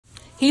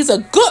He's a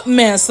good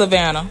man,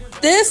 Savannah.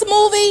 This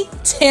movie,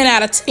 10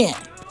 out of 10.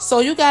 So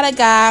you got a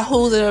guy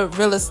who's a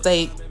real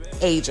estate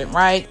agent,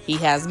 right? He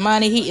has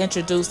money. He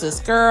introduced this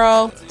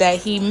girl that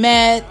he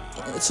met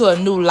to a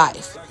new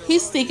life.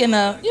 He's seeking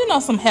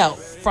some help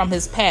from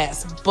his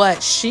past,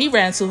 but she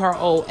ran into her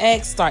old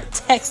ex, start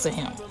texting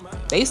him.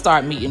 They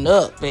start meeting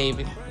up,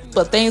 baby.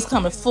 But things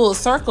coming full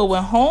circle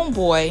when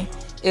homeboy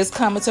is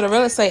coming to the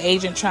real estate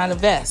agent trying to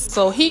invest.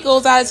 So he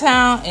goes out of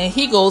town and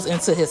he goes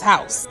into his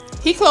house.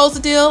 He closed the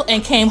deal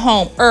and came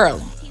home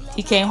early.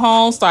 He came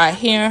home, started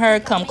hearing her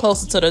come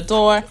closer to the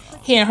door,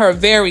 hearing her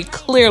very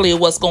clearly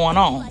what's going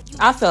on.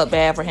 I felt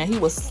bad for him. He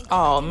was,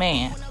 oh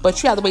man.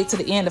 But you have to wait to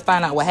the end to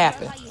find out what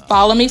happened.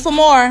 Follow me for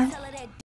more.